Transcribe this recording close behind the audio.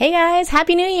Hey guys,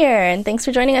 Happy New Year, and thanks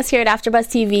for joining us here at AfterBuzz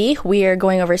TV. We are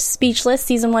going over Speechless,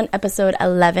 Season 1, Episode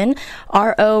 11,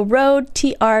 R.O. Road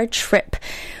TR Trip.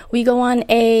 We go on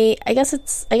I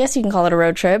guess you can call it a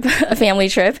road trip, a family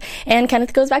trip, and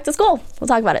Kenneth goes back to school. We'll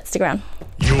talk about it. Stick around.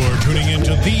 You're tuning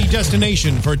into the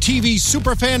destination for TV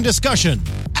superfan discussion,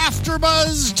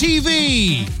 AfterBuzz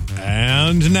TV.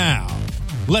 And now,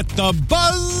 let the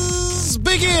buzz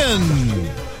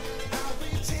begin.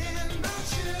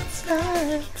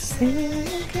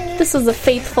 This was a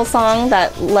faithful song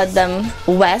that led them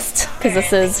west, because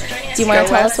this is, do you want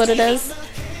to tell us what it is?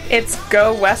 It's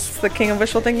Go West, the king of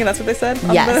wishful thinking. That's what they said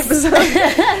on Yes. the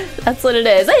episode. That's what it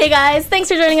is. Hey guys, thanks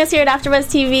for joining us here at AfterBuzz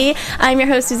TV. I'm your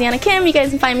host, Susanna Kim. You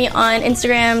guys can find me on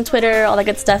Instagram, Twitter, all that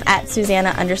good stuff at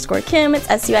Susanna_Kim. It's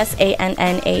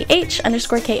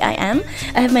SUSANNAH_KIM.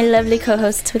 I have my lovely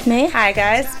co-hosts with me. Hi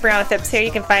guys, Brianna Phipps here.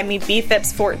 You can find me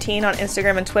BPhipps14 on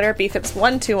Instagram and Twitter,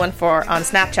 BPhipps1214 on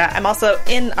Snapchat. I'm also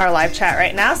in our live chat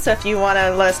right now, so if you want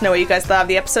to let us know what you guys thought of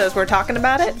the episodes we're talking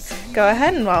about it, go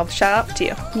ahead and I'll shout out to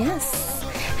you. Yes.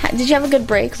 Did you have a good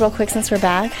break, real quick, since we're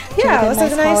back? Yeah, it was a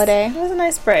nice holiday. It was a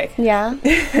nice break. Yeah,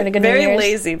 had a good Very New Year's.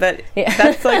 lazy, but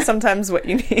that's like sometimes what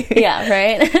you need. Yeah,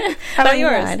 right. How about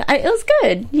yours? It was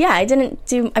good. Yeah, I hung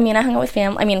out with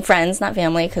friends, not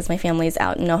family, because my family's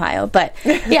out in Ohio. But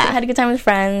yeah, I had a good time with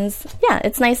friends. Yeah,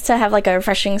 it's nice to have like a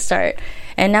refreshing start.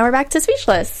 And now we're back to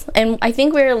Speechless. And I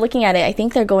think we're looking at it. I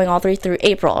think they're going all three through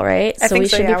April, right? I think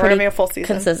so, should yeah. be pretty we're going to be a full season.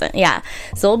 consistent. Yeah.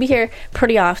 So we'll be here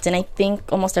pretty often. I think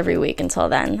almost every week until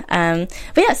then. But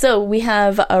yeah, so we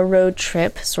have a road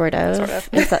trip, sort of.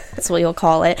 If that's what you'll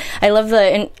call it. Hated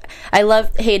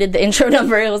the intro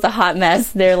number. It was a hot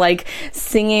mess. They're like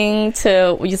singing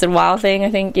to, you said Wild Thing,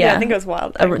 I think? Yeah, I think it was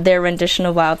Wild Thing. Their rendition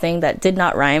of Wild Thing that did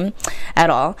not rhyme at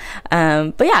all.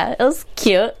 But yeah, it was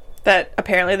cute. That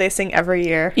apparently they sing every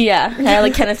year. Yeah,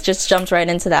 and Kenneth just jumped right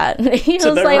into that. He was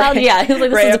like, Ray this is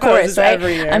the chorus, right?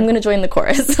 Every year. I'm going to join the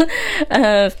chorus.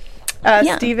 Yeah.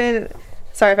 Steven,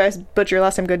 sorry if I butcher your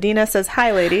last name, Godina says,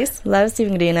 hi, ladies. Love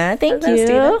Steven Godina. Thank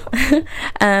Hello, you.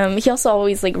 He also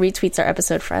always retweets our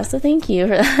episode for us, so thank you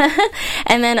for that.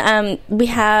 And then we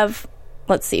have...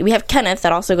 Let's see. We have Kenneth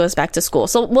that also goes back to school.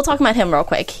 So we'll talk about him real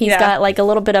quick. He's got a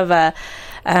little bit of a...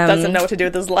 doesn't know what to do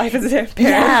with his life, apparently.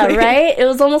 Yeah, right? It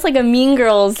was almost like a Mean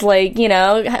Girls,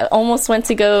 almost went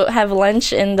to go have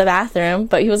lunch in the bathroom,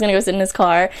 but he was going to go sit in his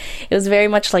car. It was very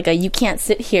much like a you can't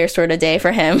sit here sort of day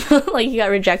for him. He got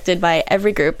rejected by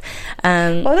every group.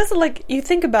 Well, this is you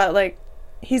think about,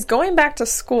 he's going back to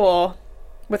school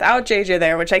without JJ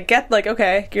there, which I get,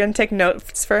 okay, you're going to take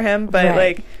notes for him, but,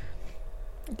 right.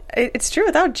 It's true,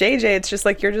 without JJ, it's just,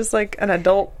 you're just, an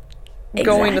adult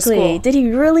going to school. Did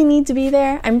he really need to be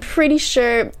there? I'm pretty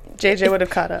sure JJ would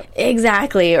have caught up.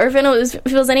 Exactly. Or if it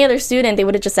was any other student, they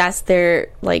would have just asked their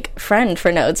friend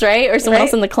for notes, right? Or someone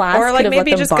else in the class. Or could have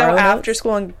maybe let them just go borrow after notes.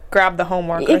 school and grab the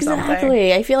homework or something.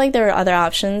 Exactly. I feel like there are other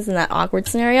options in that awkward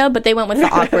scenario, but they went with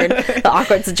the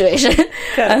awkward situation.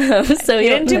 So he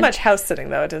didn't do much house sitting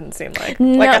though. It didn't seem like.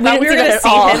 No, I thought we were going to see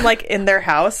him in their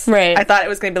house. Right. I thought it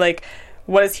was going to be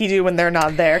what does he do when they're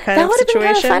not there kind of situation. That would have been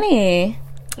kind of funny.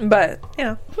 But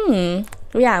Yeah,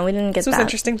 we didn't get that. This was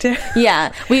interesting too.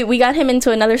 Yeah, we got him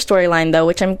into another storyline though,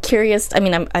 which I'm curious. I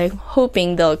mean, I'm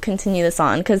hoping they'll continue this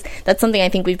on, because that's something I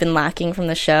think we've been lacking from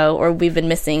the show, or we've been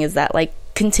missing, is that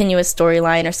continuous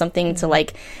storyline or something to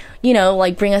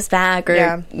bring us back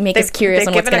or make us curious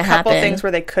on what's going to happen. They've given a couple things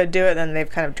where they could do it, then they've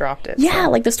kind of dropped it. Yeah,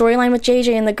 the storyline with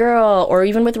JJ and the girl, or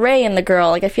even with Ray and the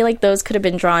girl. I feel like those could have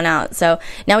been drawn out. So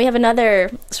now we have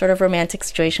another sort of romantic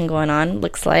situation going on,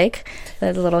 looks like.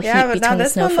 There's a little heat between the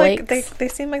snowflakes. One, they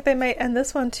seem like they might end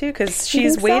this one too, because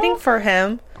she's waiting for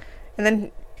him, and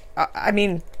then,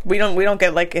 we don't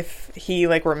get if he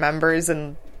remembers,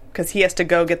 and because he has to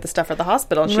go get the stuff at the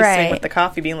hospital, and she's sitting with the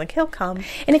coffee being he'll come.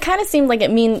 And it kind of seemed like it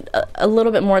meant a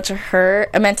little bit more to her.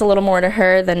 It meant a little more to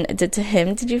her than it did to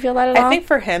him. Did you feel that at all? I think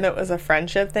for him it was a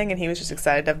friendship thing, and he was just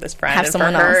excited to have this friend. Have and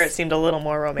someone for her, else. it seemed a little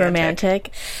more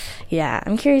romantic. Yeah,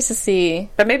 I'm curious to see.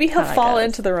 But maybe he'll fall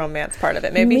into the romance part of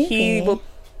it. Maybe he will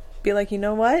be you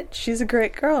know what? She's a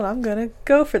great girl, and I'm going to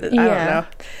go for this. I don't know.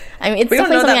 It's we don't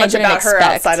know that much about her expect.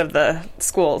 outside of the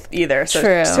school either. So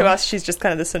True. To us, she's just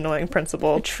kind of this annoying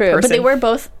principal. True, person. but they were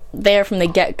both there from the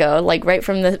get-go, right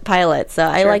from the pilot. So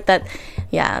I like that.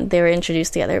 Yeah, they were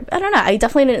introduced together. I don't know. I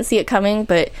definitely didn't see it coming,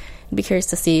 but I'd be curious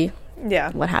to see.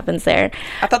 What happens there.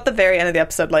 I thought the very end of the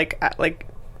episode,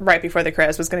 right before the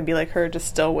credits, was going to be her just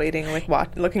still waiting,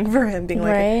 looking for him,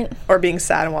 being or being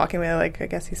sad and walking away, I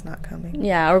guess he's not coming.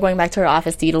 Yeah, or going back to her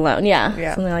office to eat alone. Yeah,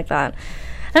 something like that.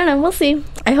 I don't know. We'll see.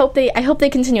 I hope they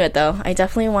continue it though. I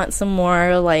definitely want some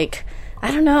more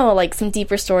I don't know, like some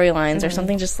deeper storylines or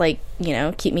something, just like, you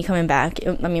know, keep me coming back.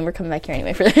 I mean, we're coming back here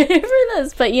anyway for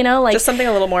this, but you know, like just something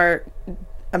a little more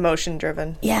emotion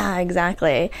driven. Yeah,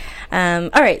 exactly. All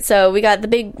right, so we got the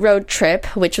big road trip,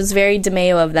 which was very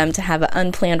DeMeo of them to have an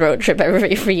unplanned road trip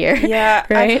every year. Yeah,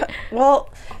 right. Well,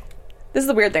 this is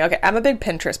the weird thing. Okay, I'm a big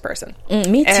Pinterest person.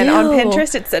 Me too. And on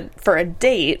Pinterest, it said for a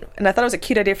date, and I thought it was a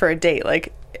cute idea for a date.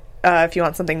 Like, if you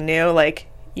want something new, like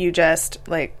you just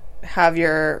like have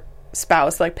your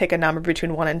spouse like pick a number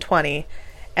between 1 and 20,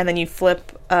 and then you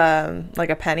flip like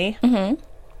a penny,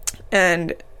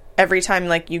 and every time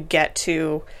like you get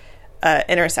to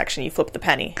intersection, you flip the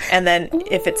penny, and then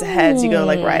if it's heads, you go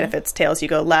like right. If it's tails, you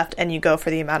go left, and you go for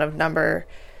the amount of number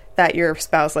that your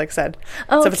spouse like said.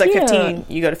 So if it's like 15,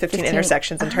 you go to 15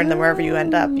 intersections and turn them wherever you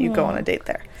end up. You go on a date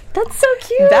there. That's so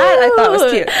cute. That I thought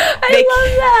was cute. I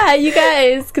love that. You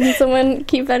guys, can someone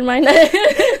keep that in mind?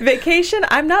 Vacation,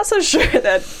 I'm not so sure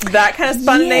that kind of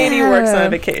spontaneity works on a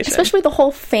vacation. Especially with the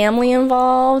whole family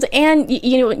involved. And,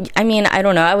 you know, I mean, I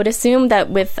don't know. I would assume that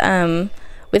with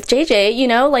JJ, you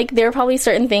know, like there are probably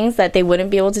certain things that they wouldn't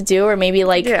be able to do, or maybe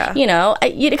like, you know,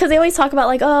 because they always talk about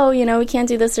like, oh, you know, we can't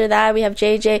do this or that. We have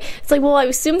JJ. It's like, well, I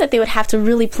assume that they would have to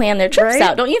really plan their trips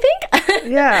out, don't you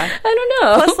think? Yeah. I don't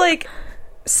know. Plus, like,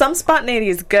 some spontaneity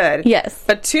is good. Yes.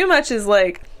 But too much is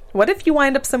like, what if you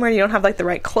wind up somewhere and you don't have like the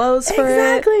right clothes for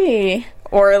it? Exactly.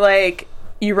 Or like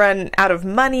you run out of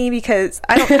money because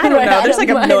I don't know. There's like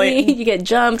a million. You get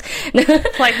jumped.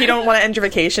 Like you don't want to end your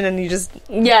vacation and you just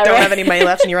don't have any money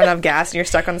left and you run out of gas and you're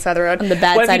stuck on the side of the road. On the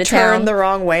bad what side if of you turn town. the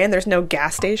wrong way and there's no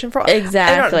gas station for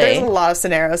Exactly. There's a lot of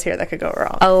scenarios here that could go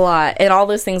wrong. A lot, and all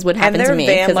those things would happen and to me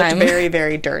their van because looked I'm very,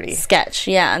 very dirty. Sketch.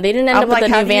 Yeah, they didn't end up like,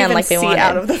 with a new van like they wanted.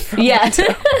 Out of the front. Yeah,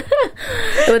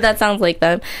 but that sounds like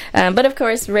them. But of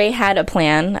course, Ray had a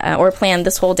plan or planned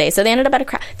this whole day. So they ended up at a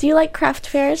craft. Do you like craft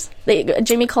fairs?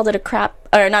 Jamie called it a crap.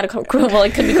 Or not a well,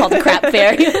 it could be called a crap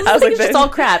fair. I was like, it's all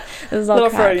crap. This is all little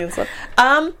crap. Freudian slip.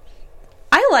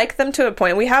 I like them to a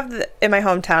point. We have in my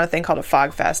hometown a thing called a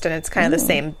Fog Fest, and it's kind of the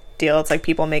same deal. It's like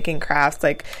people making crafts.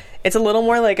 Like it's a little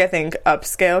more like I think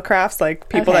upscale crafts, like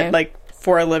people that like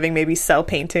for a living maybe sell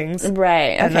paintings,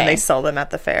 right? And then they sell them at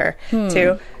the fair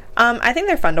too. I think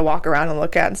they're fun to walk around and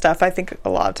look at and stuff. I think a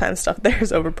lot of times stuff there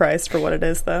is overpriced for what it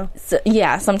is, though. So,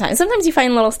 yeah, sometimes you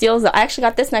find little steals. I actually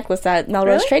got this necklace at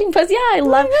Melrose Trading Post. Yeah,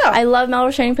 I love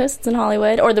Melrose Trading Post. It's in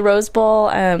Hollywood, or the Rose Bowl.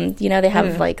 You know, they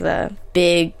have like the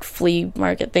big flea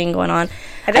market thing going on.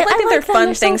 I definitely think they're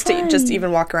fun things so fun. to just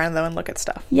even walk around though and look at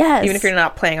stuff. Yes, even if you're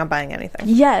not planning on buying anything.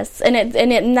 Yes, and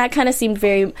that kind of seemed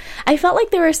very. I felt like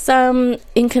there were some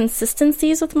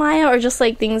inconsistencies with Maya, or just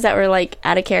like things that were like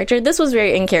out of character. This was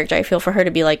very in character. I feel for her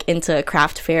to be like into a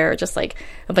craft fair or just like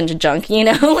a bunch of junk, you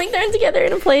know, like they're together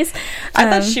in a place. I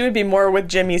thought she would be more with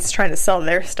Jimmy's trying to sell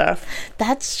their stuff.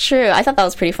 That's true. I thought that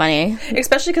was pretty funny,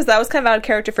 especially because that was kind of out of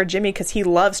character for Jimmy because he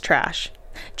loves trash.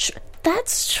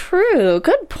 That's true.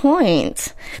 Good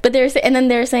point. But they're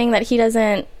saying that he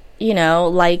doesn't, you know,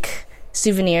 like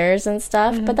souvenirs and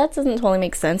stuff. But that doesn't totally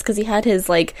make sense because he had his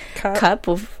like cup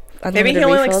of. Maybe he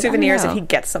only likes souvenirs if he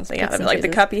gets something out of it, like the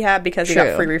cup he had because he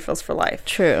got free refills for life.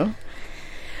 True.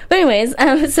 But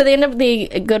anyways, so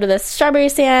they go to the strawberry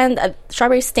stand.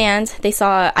 They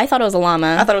saw. I thought it was a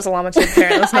llama. I thought it was a llama too.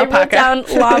 Apparently, it was an alpaca. I wrote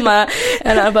down llama,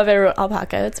 and above it I wrote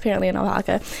alpaca. It's apparently an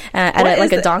alpaca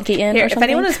at a donkey inn. Or something. If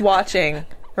anyone is watching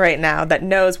right now that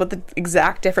knows what the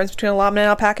exact difference between a llama and an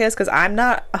alpaca is, because I'm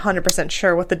not 100%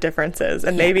 sure what the difference is,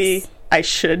 and maybe I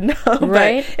should know.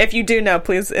 Right? But if you do know,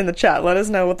 please in the chat let us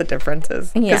know what the difference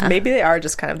is, because maybe they are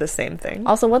just kind of the same thing.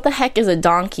 Also, what the heck is a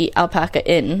donkey alpaca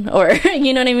inn, or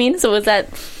you know what I mean? So was that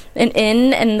an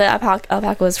inn and the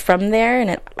alpaca was from there and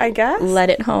it I guess led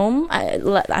it home? I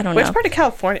don't know. Which part of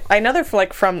California? I know they're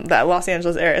from the Los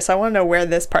Angeles area, so I want to know where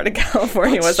this part of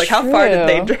California was. Like, how far did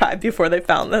they drive before they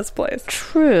found this place?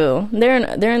 True. They're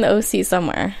in the OC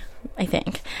somewhere, I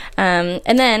think.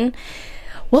 And then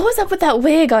what was up with that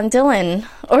wig on Dylan?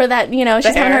 Or that, you know,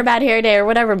 she's having her bad hair day or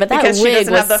whatever, but that wig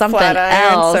was something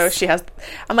else. So she has,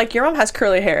 I'm like, your mom has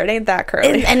curly hair. It ain't that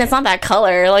curly. And it's not that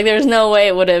color. Like, there's no way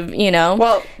it would have, you know.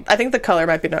 Well, I think the color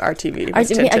might be an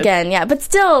RTV. Again, yeah. But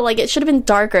still, like, it should have been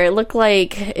darker. It looked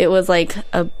like it was like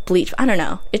a bleach. I don't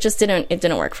know. It just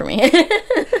didn't work for me.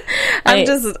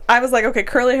 I was like, okay,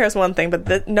 curly hair is one thing,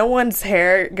 but no one's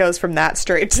hair goes from that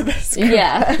straight to this.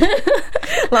 Yeah.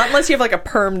 Well, unless you have like a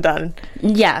perm done.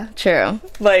 Yeah, true.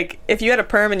 Like, if you had a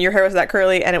perm and your hair was that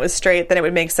curly and it was straight, then it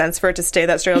would make sense for it to stay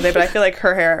that straight all day. But I feel like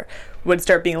her hair would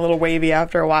start being a little wavy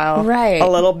after a while. Right. A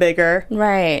little bigger.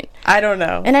 Right. I don't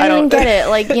know. And I don't get it.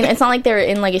 Like, you know, it's not like they're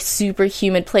in like a super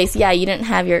humid place. Yeah, you didn't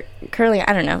have your curling,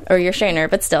 I don't know, or your straightener,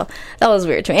 but still, that was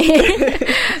weird to me.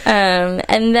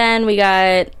 And then we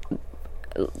got,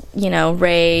 you know,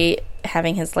 Ray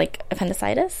having his like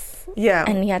appendicitis. Yeah.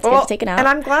 And he had to get it taken out. And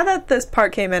I'm glad that this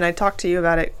part came in. I talked to you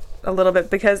about it a little bit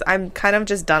because I'm kind of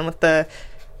just done with the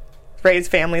Ray's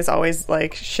family is always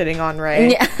like shitting on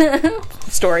Ray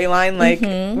storyline. Like,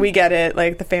 we get it.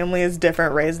 Like, the family is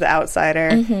different. Ray's the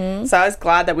outsider. So I was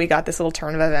glad that we got this little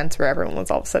turn of events where everyone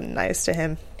was all of a sudden nice to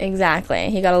him.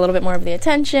 Exactly. He got a little bit more of the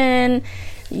attention.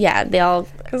 Yeah, they all...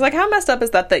 Because, like, how messed up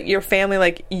is that your family,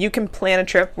 like, you can plan a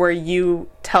trip where you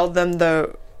tell them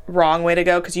the wrong way to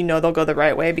go because you know they'll go the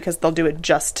right way because they'll do it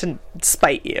just to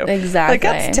spite you. Exactly. Like,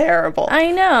 that's terrible.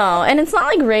 I know. And it's not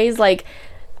like Ray's, like,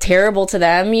 terrible to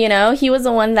them, you know? He was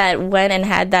the one that went and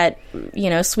had that, you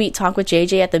know, sweet talk with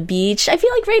JJ at the beach. I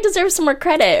feel like Ray deserves some more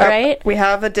credit, right? We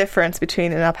have a difference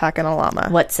between an alpaca and a llama.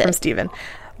 What's it? From Steven.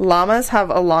 Llamas have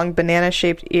a long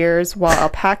banana-shaped ears, while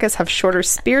alpacas have shorter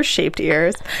spear-shaped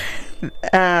ears.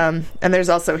 And there's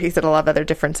also, he said, a lot of other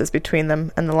differences between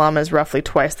them, and the llama is roughly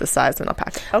twice the size of an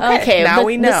alpaca. Okay, now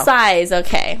we know. The size,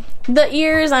 okay. The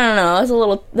ears, I don't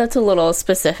know, that's a little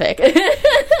specific.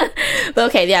 But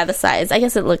okay, yeah, the size. I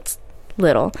guess it looked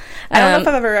little. I don't know if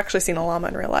I've ever actually seen a llama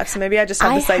in real life, so maybe I just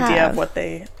have this idea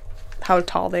of how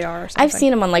tall they are or something. I've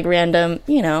seen them on, like, random,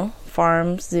 you know,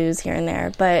 farms, zoos here and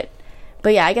there, but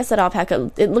yeah, I guess that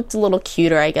alpaca, it looked a little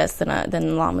cuter, I guess,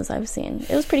 than llamas I've seen.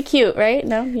 It was pretty cute, right?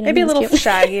 No? You know, maybe a little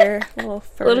shaggier. A little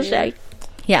furrier. A little shaggy.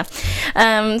 Yeah.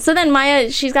 So then Maya,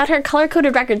 she's got her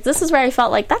color-coded records. This is where I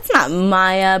felt like, that's not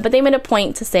Maya, but they made a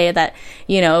point to say that,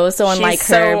 you know, so unlike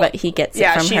her, but he gets it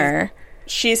from her.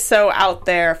 She's so out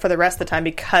there for the rest of the time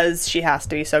because she has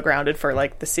to be so grounded for,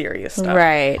 like, the serious stuff.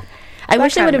 Right. I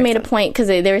wish they would have made a point because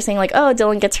they were saying, like, oh,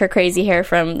 Dylan gets her crazy hair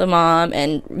from the mom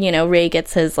and, you know, Ray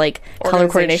gets his, like, color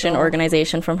coordination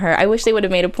organization from her. I wish they would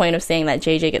have made a point of saying that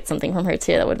JJ gets something from her,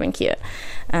 too. That would have been cute.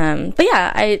 But,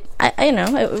 yeah, I you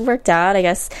know, it worked out, I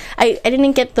guess. I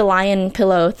didn't get the lion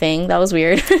pillow thing. That was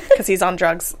weird. Because he's on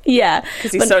drugs. Yeah.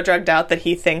 Because he's so drugged out that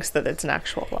he thinks that it's an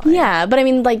actual lion. Yeah, but, I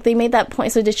mean, like, they made that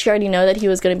point. So did she already know that he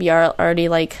was going to be already,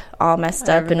 like, all messed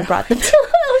up and brought the pillow?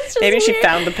 Maybe she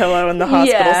found the pillow in the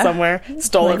hospital somewhere,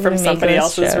 stole it from somebody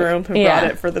else's room who brought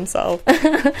it for themselves.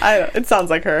 It sounds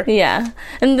like her. Yeah.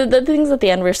 And the things at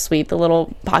the end were sweet. The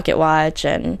little pocket watch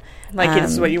and... Like,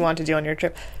 this is what you want to do on your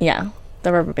trip. Yeah.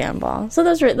 The rubber band ball. So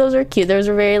those were cute. Those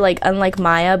were very, like, unlike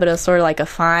Maya, but it was sort of like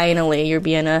finally you're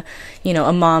being a, you know,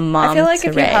 a mom I feel like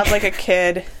if Ray. you have, like, a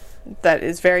kid that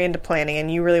is very into planning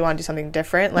and you really want to do something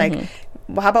different, like...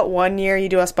 How about 1 year you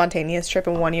do a spontaneous trip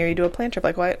and 1 year you do a planned trip?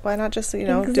 Like, why not just, you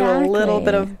know, do a little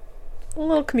bit of... A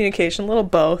little communication, a little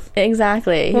both.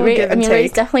 Exactly.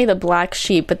 Ray's definitely the black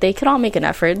sheep, but they could all make an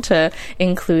effort to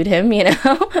inclued him, you know?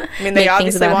 I mean, they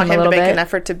obviously want him to make an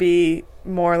effort to be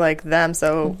more like them,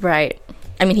 so... Right.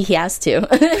 I mean, he has to.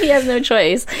 He has no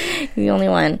choice. He's the only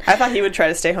one. I thought he would try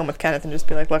to stay home with Kenneth and just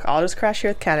be like, look, I'll just crash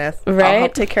here with Kenneth. Right? I'll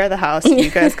help take care of the house.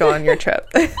 You guys go on your trip.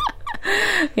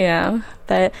 Yeah,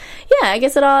 but yeah, I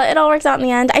guess it all works out in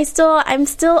the end. I'm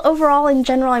still overall in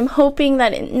general, I'm hoping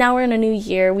that now we're in a new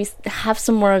year, we have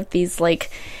some more of these, like,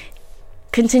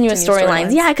 continuous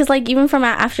storylines. Yeah, because, like, even from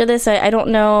after this, I don't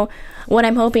know what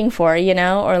I'm hoping for, you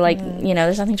know, or, like, you know,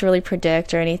 there's nothing to really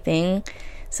predict or anything.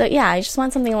 So yeah, I just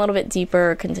want something a little bit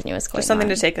deeper, continuous going on. Just something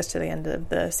to take us to the end of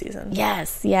the season.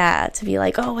 Yes, yeah, to be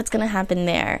like, oh, what's going to happen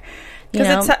there?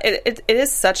 Because it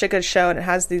is such a good show, and it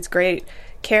has these great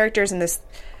characters and this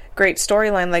great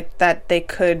storyline, like, that they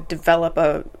could develop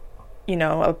a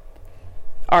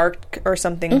arc or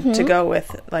something to go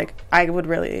with. Like, I would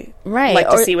really like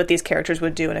to see what these characters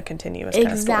would do in a continuous kind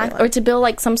of storyline. Or to build,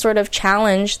 like, some sort of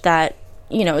challenge that,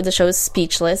 you know, the show is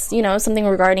speechless, you know, something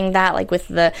regarding that, like with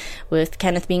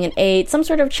Kenneth being an 8, some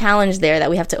sort of challenge there that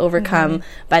we have to overcome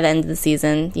by the end of the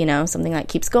season, you know, something that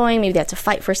keeps going. Maybe they have to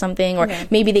fight for something, or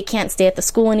maybe they can't stay at the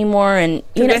school anymore, and,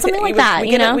 you know, something like that,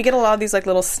 you know? We get a lot of these, like,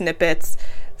 little snippets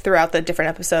throughout the different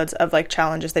episodes of, like,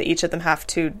 challenges that each of them have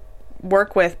to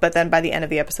work with, but then by the end of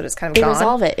the episode it's kind of gone. They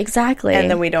resolve it, exactly. And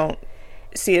then we don't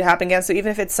see it happen again. So even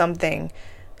if it's something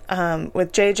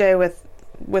with JJ,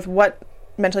 with what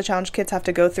mentally challenged kids have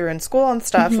to go through in school and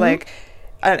stuff, like,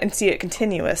 and see it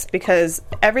continuous, because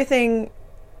everything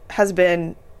has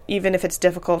been, even if it's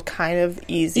difficult, kind of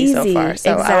easy so far.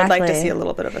 So exactly. I would like to see a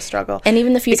little bit of a struggle, and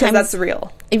even the few times that's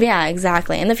real. Yeah,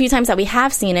 exactly. And the few times that we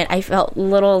have seen it, I felt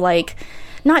little, like,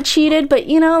 not cheated, but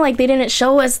like they didn't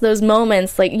show us those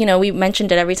moments. Like, we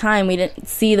mentioned it every time. We didn't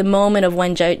see the moment of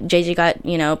when JJ got,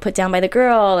 put down by the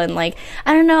girl, and like,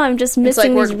 I don't know, I'm just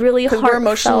missing these really heartfelt. We're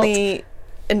emotionally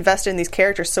invested in these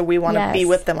characters, so we want to be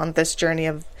with them on this journey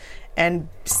and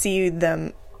see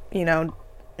them, see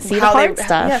the hard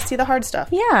stuff. Yeah, see the hard stuff.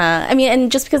 Yeah. I mean,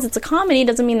 and just because it's a comedy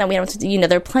doesn't mean that we don't have to,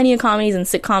 there are plenty of comedies and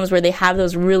sitcoms where they have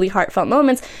those really heartfelt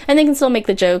moments and they can still make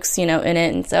the jokes, in it.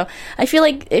 And so I feel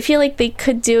like they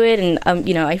could do it. And,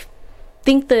 I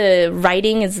think the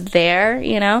writing is there,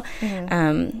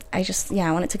 Mm-hmm.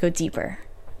 I want it to go deeper.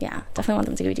 Yeah, definitely want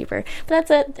them to go deeper. But that's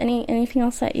it. Anything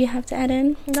else that you have to add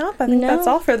in? No, I think that's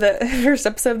all for the first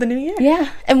episode of the new year.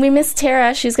 Yeah, and we miss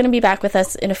Tara. She's going to be back with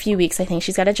us in a few weeks. I think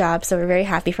she's got a job, so we're very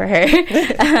happy for her. But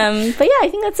yeah, I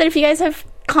think that's it. If you guys have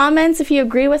comments, if you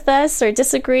agree with us or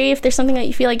disagree, if there's something that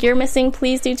you feel like you're missing,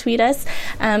 please do tweet us.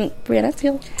 Brianna,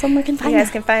 tell them where can find you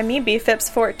guys can find me,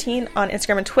 bfips14, on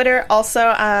Instagram and Twitter. Also,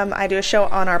 I do a show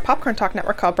on our Popcorn Talk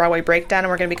network called Broadway Breakdown, and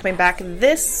we're going to be coming back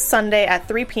this Sunday at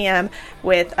 3 p.m.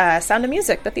 with Sound of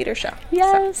Music, the theater show.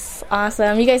 Yes,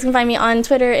 awesome. You guys can find me on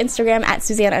Twitter, Instagram, at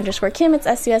Suzanne_Kim. It's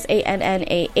SUSANNAH_KIM.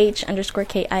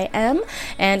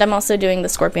 And I'm also doing the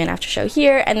Scorpion after show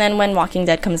here, and then when Walking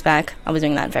Dead comes back, I'll be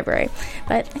doing that in February.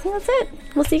 But I think that's it.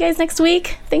 We'll see you guys next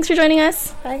week. Thanks for joining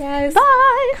us. Bye, guys.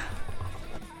 Bye.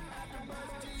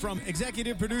 From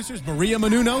executive producers Maria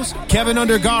Menounos, Kevin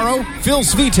Undergaro, Phil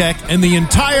Svitek, and the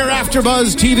entire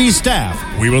AfterBuzz TV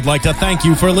staff, we would like to thank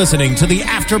you for listening to the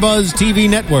AfterBuzz TV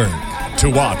network. To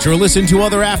watch or listen to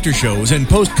other after shows and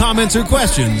post comments or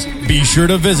questions, be sure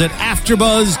to visit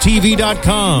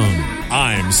AfterBuzzTV.com.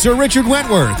 I'm Sir Richard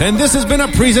Wentworth, and this has been a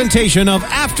presentation of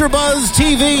AfterBuzz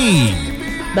TV.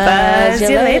 Buzz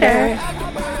you later.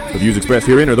 The views expressed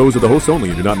herein are those of the hosts only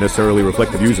and do not necessarily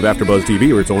reflect the views of AfterBuzz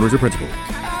TV or its owners or principals.